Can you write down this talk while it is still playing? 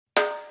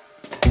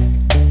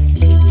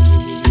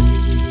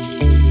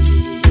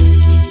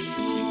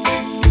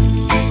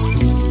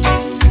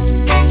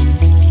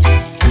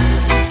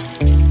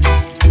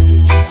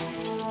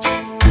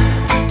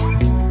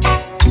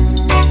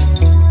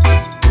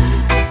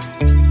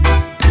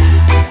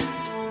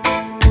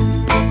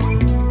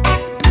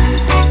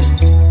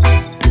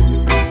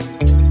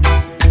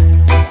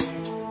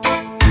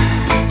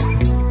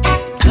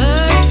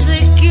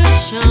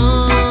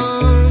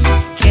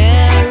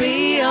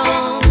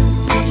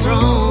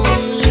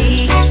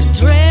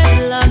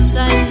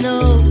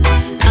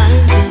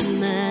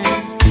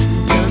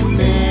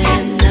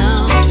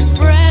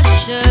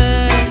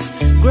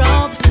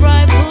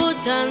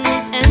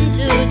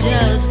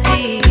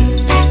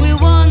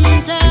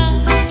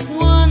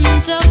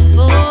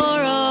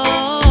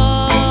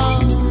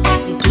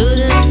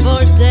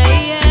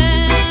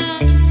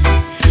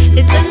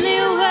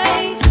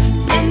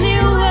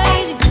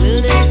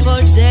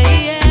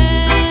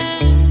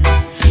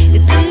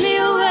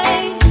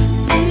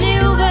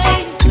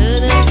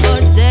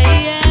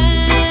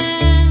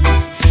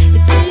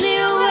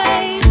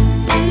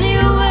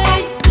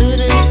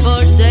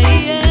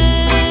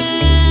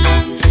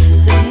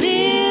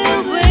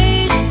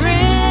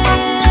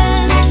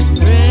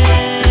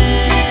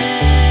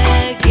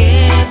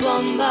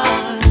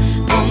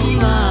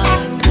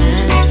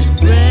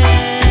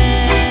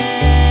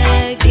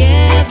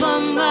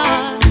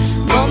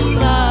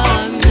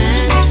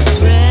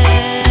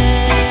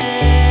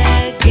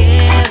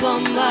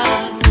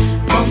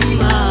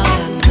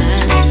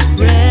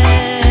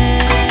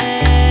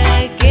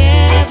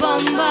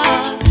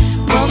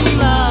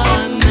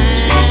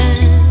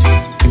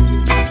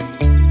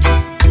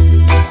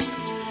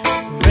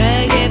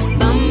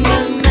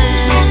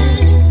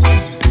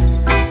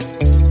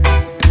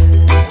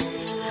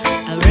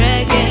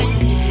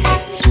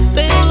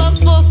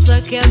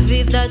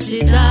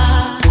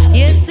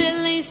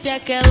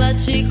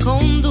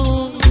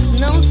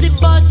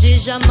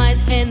jamais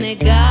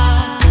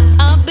renegar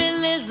a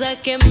beleza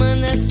que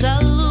emana essa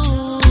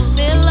luz,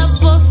 pela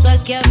força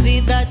que a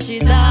vida te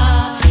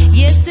dá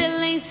e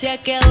excelência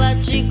que ela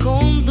te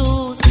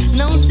conduz.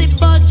 Não se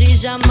pode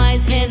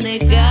jamais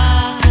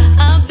renegar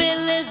a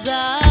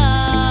beleza.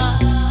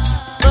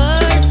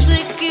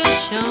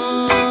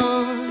 Persecution,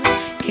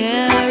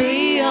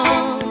 carry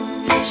on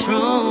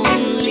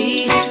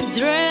strongly.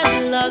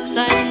 Dreadlocks,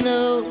 I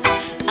know,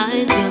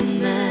 I'm the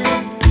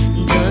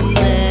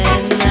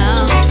man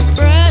now.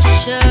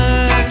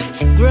 Pressure,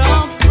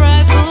 grabs,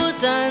 pride,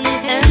 put an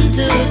end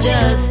to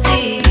just